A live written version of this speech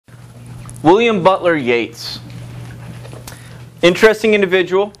William Butler Yeats. Interesting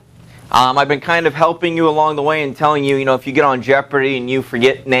individual. I've been kind of helping you along the way and telling you, if you get on Jeopardy and you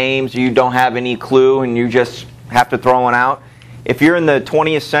forget names, or you don't have any clue and you just have to throw one out, if you're in the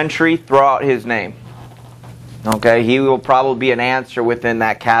 20th century, throw out his name. Okay, he will probably be an answer within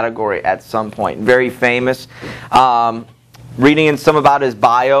that category at some point. Very famous. Reading in some about his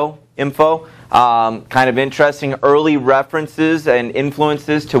bio info, kind of interesting. Early references and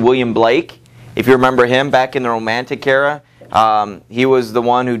influences to William Blake. If you remember him back in the Romantic era, he was the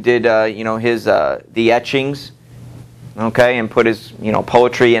one who did his the etchings, okay, and put his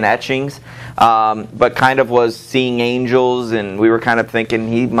poetry in etchings. But kind of was seeing angels, and we were kind of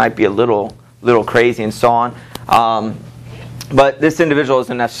thinking he might be a little crazy and so on. But this individual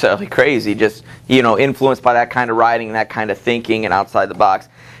isn't necessarily crazy, just influenced by that kind of writing, that kind of thinking, and outside the box.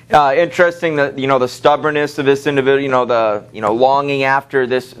 Interesting that the stubbornness of this individual, the longing after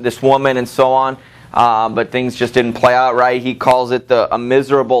this woman and so on. But things just didn't play out right. He calls it a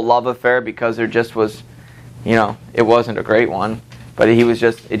miserable love affair because there just was, it wasn't a great one. But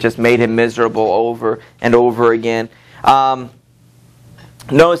it just made him miserable over and over again.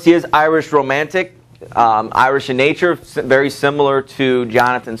 Notice he is Irish Romantic, Irish in nature, very similar to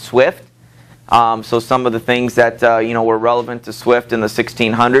Jonathan Swift. So some of the things that were relevant to Swift in the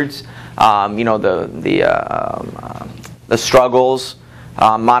 1600s, the struggles,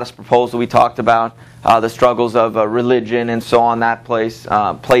 Modest Proposal we talked about, the struggles of religion and so on. That plays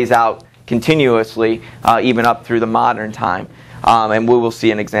out continuously even up through the modern time, and we will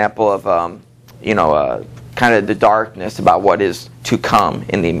see an example of kind of the darkness about what is to come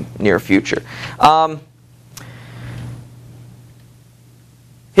in the near future.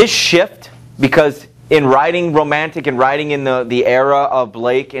 His shift, because in writing Romantic and writing in the era of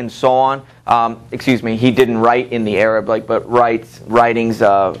Blake and so on, he didn't write in the era of Blake, but writings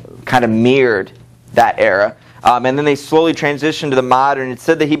kind of mirrored that era. And then they slowly transitioned to the modern. It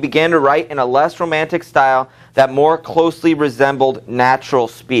said that he began to write in a less romantic style that more closely resembled natural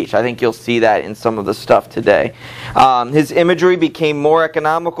speech. I think you'll see that in some of the stuff today. His imagery became more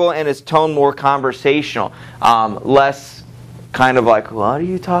economical and his tone more conversational. Less kind of like, what are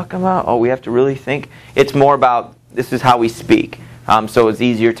you talking about? Oh, we have to really think. It's more about, this is how we speak. So it's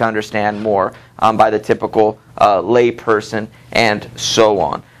easier to understand more by the typical lay person and so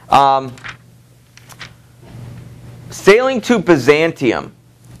on. Sailing to Byzantium.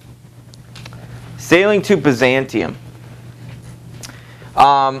 Sailing to Byzantium.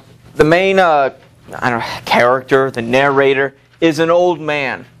 The main character, the narrator, is an old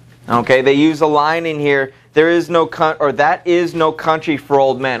man. Okay, they use a line in here. That is no country for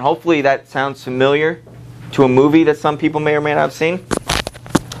old men. Hopefully that sounds familiar to a movie that some people may or may not have seen.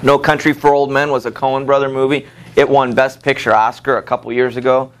 No Country for Old Men was a Coen brother movie. It won Best Picture Oscar a couple years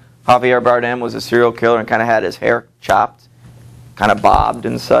ago. Javier Bardem was a serial killer and kind of had his hair chopped, kind of bobbed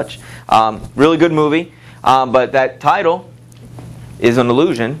and such. Really good movie, but that title is an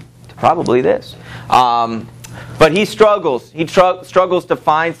allusion to probably this. But he struggles. He struggles to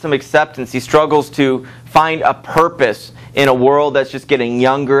find some acceptance. He struggles to find a purpose in a world that's just getting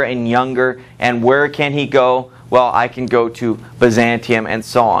younger and younger. And where can he go? Well, I can go to Byzantium and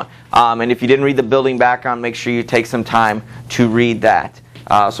so on. And if you didn't read the building background, make sure you take some time to read that.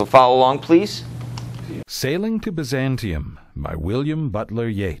 So follow along, please. Sailing to Byzantium by William Butler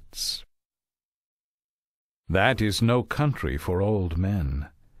Yeats. That is no country for old men.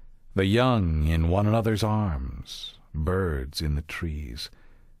 The young in one another's arms, birds in the trees,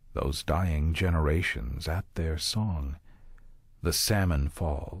 those dying generations at their song. The salmon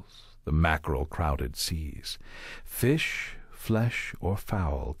falls, the mackerel-crowded seas. Fish, flesh, or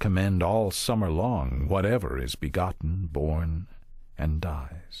fowl commend all summer long whatever is begotten, born, and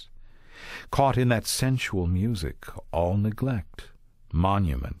dies. Caught in that sensual music, all neglect,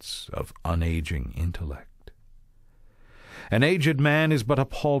 monuments of unaging intellect. An aged man is but a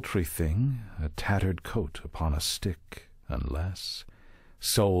paltry thing, a tattered coat upon a stick, unless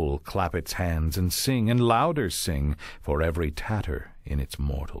soul clap its hands and sing, and louder sing, for every tatter in its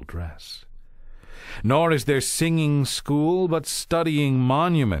mortal dress. Nor is there singing school, but studying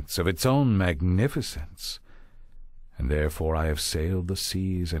monuments of its own magnificence. And therefore I have sailed the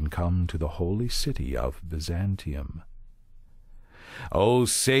seas and come to the holy city of Byzantium. O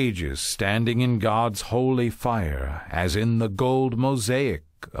sages standing in God's holy fire, as in the gold mosaic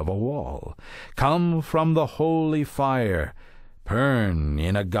of a wall, come from the holy fire, burn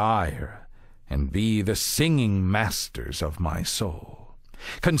in a gyre, and be the singing masters of my soul.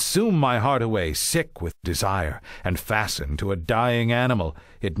 Consume my heart away, sick with desire, and fasten to a dying animal,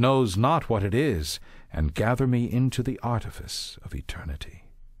 it knows not what it is, and gather me into the artifice of eternity.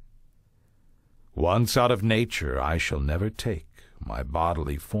 Once out of nature, I shall never take my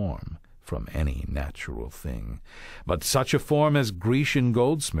bodily form from any natural thing, but such a form as Grecian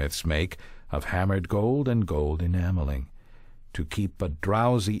goldsmiths make of hammered gold and gold enameling, to keep a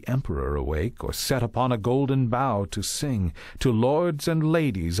drowsy emperor awake, or set upon a golden bough to sing to lords and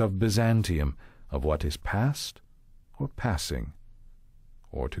ladies of Byzantium of what is past, or passing,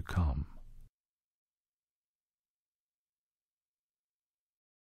 or to come.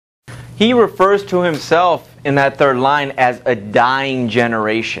 He refers to himself in that third line as a dying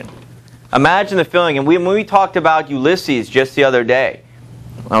generation. Imagine the feeling, and when we talked about Ulysses just the other day,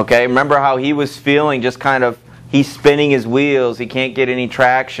 okay, remember how he was feeling, just kind of, he's spinning his wheels, he can't get any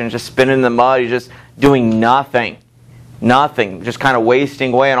traction, just spinning in the mud, he's just doing nothing, just kind of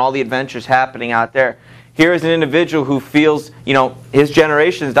wasting away, and all the adventures happening out there. Here is an individual who feels, his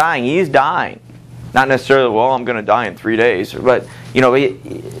generation is dying, he's dying. Not necessarily, well, I'm going to die in 3 days, but,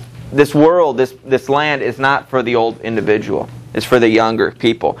 this world, this land is not for the old individual. It's for the younger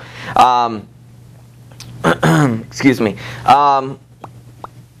people. Excuse me.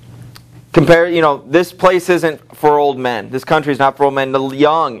 This place isn't for old men. This country is not for old men. The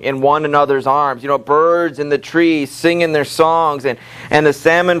young in one another's arms. Birds in the trees singing their songs, and the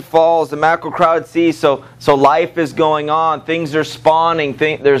salmon falls, the mackerel crowd sees. So life is going on. Things are spawning.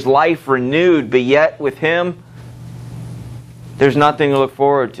 There's life renewed. But yet with him, there's nothing to look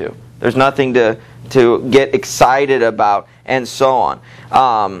forward to. There's nothing to get excited about, and so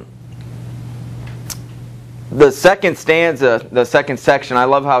on. The second stanza, the second section, I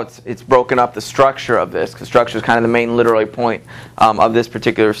love how it's broken up, the structure of this, because structure is kind of the main literary point of this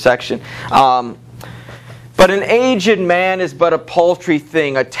particular section. But an aged man is but a paltry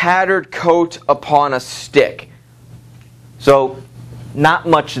thing, a tattered coat upon a stick. So, not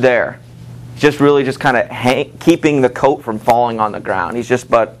much there. Just kind of keeping the coat from falling on the ground. He's just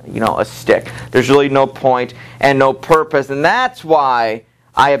but, a stick. There's really no point and no purpose. And that's why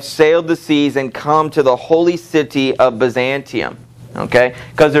I have sailed the seas and come to the holy city of Byzantium. Okay?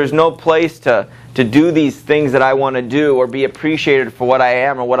 Because there's no place to do these things that I want to do, or be appreciated for what I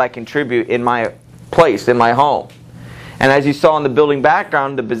am or what I contribute in my place, in my home. And as you saw in the building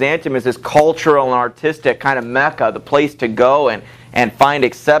background, the Byzantium is this cultural and artistic kind of mecca, the place to go and find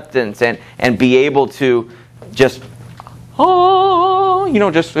acceptance and be able to just,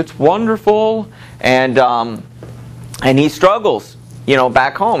 it's wonderful. And he struggles,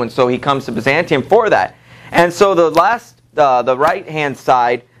 back home. And so he comes to Byzantium for that. And so the right-hand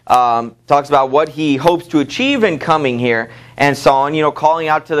side talks about what he hopes to achieve in coming here and so on, calling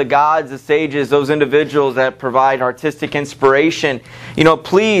out to the gods, the sages, those individuals that provide artistic inspiration.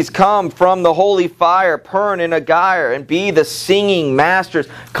 Please come from the holy fire, Pern and Agire, and be the singing masters.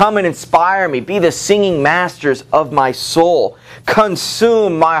 Come and inspire me. Be the singing masters of my soul.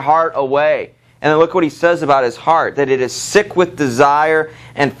 Consume my heart away. And then look what he says about his heart, that it is sick with desire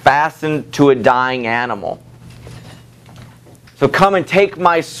and fastened to a dying animal. So come and take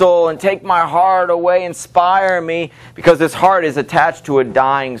my soul and take my heart away, inspire me, because this heart is attached to a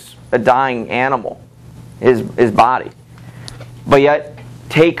dying animal, his body. But yet,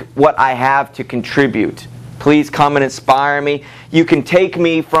 take what I have to contribute. Please come and inspire me. You can take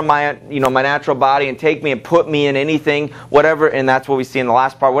me from my natural body and take me and put me in anything, whatever, and that's what we see in the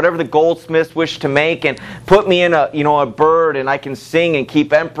last part. Whatever the goldsmiths wish to make, and put me in a bird, and I can sing and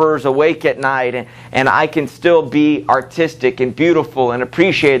keep emperors awake at night, and I can still be artistic and beautiful and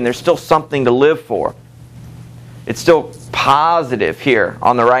appreciated, and there's still something to live for. It's still positive here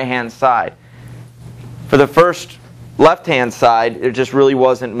on the right-hand side. For the first left-hand side, there just really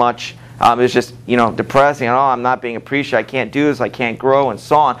wasn't much. It was just, depressing. Oh, I'm not being appreciated. I can't do this. I can't grow, and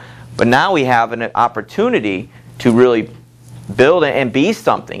so on. But now we have an opportunity to really build it and be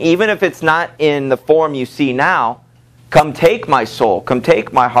something. Even if it's not in the form you see now, come take my soul. Come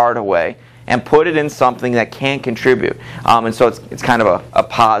take my heart away and put it in something that can contribute. And so it's kind of a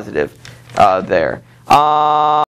positive there.